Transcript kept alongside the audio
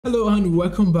Hello and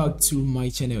welcome back to my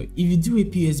channel. If you do a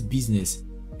POS business,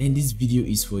 then this video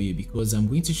is for you because I'm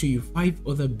going to show you 5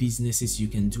 other businesses you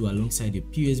can do alongside your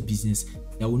POS business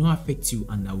that will not affect you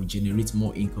and that will generate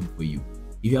more income for you.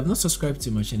 If you have not subscribed to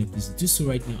my channel, please do so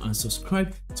right now and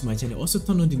subscribe to my channel. Also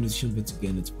turn on the notification bell to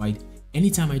get notified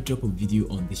anytime I drop a video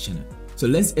on this channel. So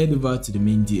let's head over to the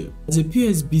main deal. As a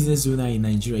POS business owner in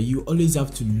Nigeria, you always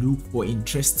have to look for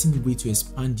interesting way to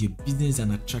expand your business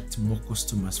and attract more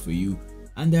customers for you.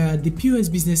 And the POS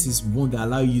business is one that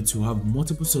allows you to have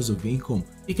multiple sources of income.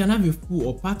 You can have a full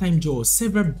or part-time job or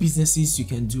several businesses you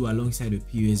can do alongside your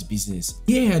POS business.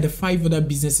 Here are the 5 other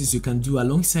businesses you can do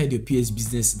alongside your POS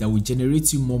business that will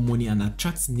generate you more money and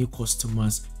attract new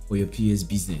customers for your POS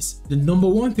business. The number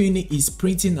one thing is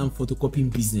printing and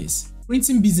photocopying business.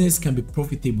 Printing business can be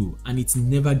profitable and it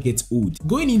never gets old.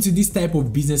 Going into this type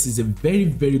of business is a very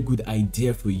good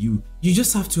idea for you. You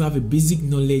just have to have a basic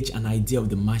knowledge and idea of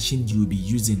the machine you will be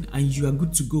using and you are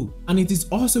good to go. And it is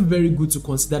also very good to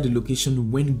consider the location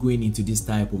when going into this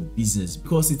type of business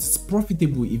because it is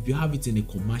profitable if you have it in a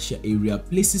commercial area,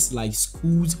 places like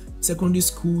schools, secondary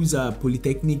schools,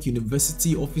 polytechnic,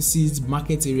 university, offices,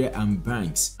 market area and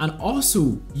banks. And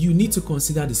also you need to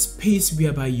consider the space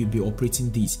whereby you'll be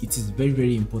operating this. It is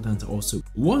very important also.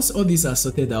 Once all these are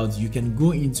sorted out, you can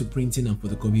go into printing and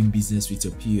photocopying business with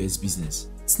your POS business.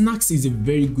 Snacks is a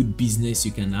very good business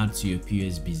you can add to your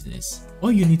POS business.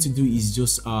 All you need to do is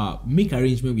just make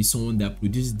arrangement with someone that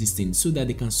produces this thing so that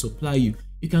they can supply you.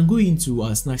 You can go into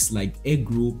snacks like egg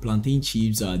roll, plantain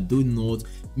chips, donut,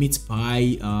 meat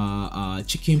pie,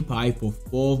 chicken pie,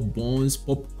 puff-puff, buns,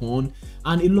 popcorn,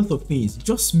 and a lot of things.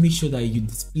 Just make sure that you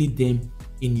display them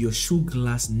in your show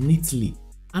glass neatly.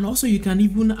 And also you can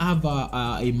even have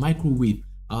a microwave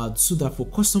so that for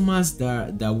customers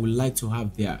that would like to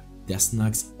have their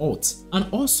snacks hot. And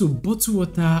also bottled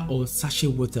water or sachet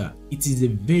water, it is a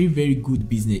very good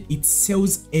business. It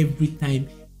sells every time,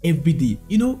 every day,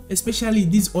 you know, especially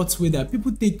this hot weather.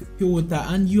 People take pure water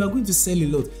and you are going to sell a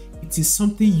lot. It is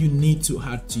something you need to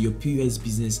add to your POS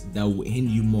business that will earn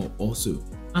you more also.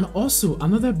 And also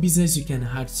another business you can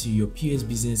add to your POS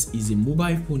business is a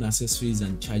mobile phone accessories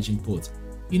and charging port.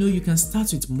 You know, you can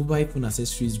start with mobile phone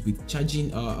accessories with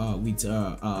charging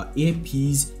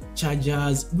earpiece,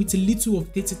 chargers with a little of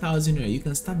 30,000 naira. You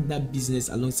can start that business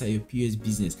alongside your POS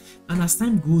business, and as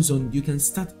time goes on you can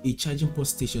start a charging port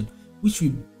station which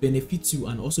will benefit you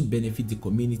and also benefit the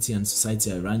community and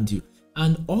society around you.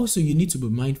 And also you need to be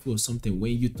mindful of something.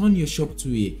 When you turn your shop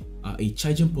to a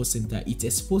charging port center, it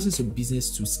exposes your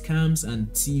business to scams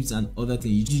and thieves and other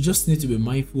things. You just need to be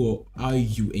mindful of how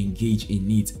you engage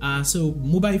in it. So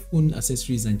mobile phone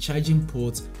accessories and charging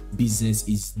port business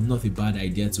is not a bad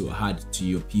idea to add to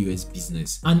your POS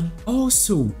business. And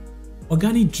also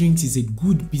organic drinks is a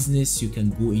good business you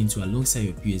can go into alongside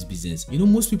your POS business. You know,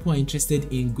 most people are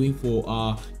interested in going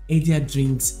for healthier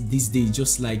drinks these days,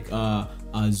 just like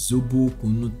zobo,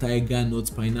 kunu, tiger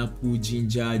nut, pineapple,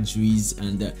 ginger, juice,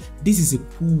 and this is a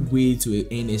cool way to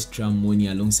earn extra money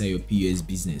alongside your POS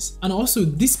business. And also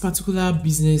this particular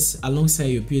business alongside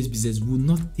your POS business will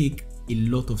not take a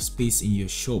lot of space in your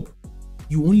shop.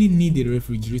 You only need a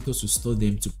refrigerator to store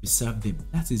them, to preserve them.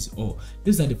 That is all.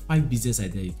 Those are the 5 business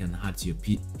ideas you can add to your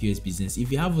POS business.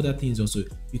 If you have other things also,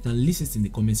 you can list it in the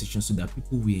comment section so that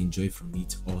people will enjoy from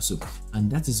it also.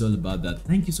 And that is all about that.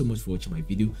 Thank you so much for watching my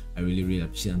video. I really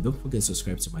appreciate it. And don't forget to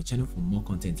subscribe to my channel for more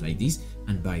content like this.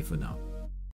 And bye for now.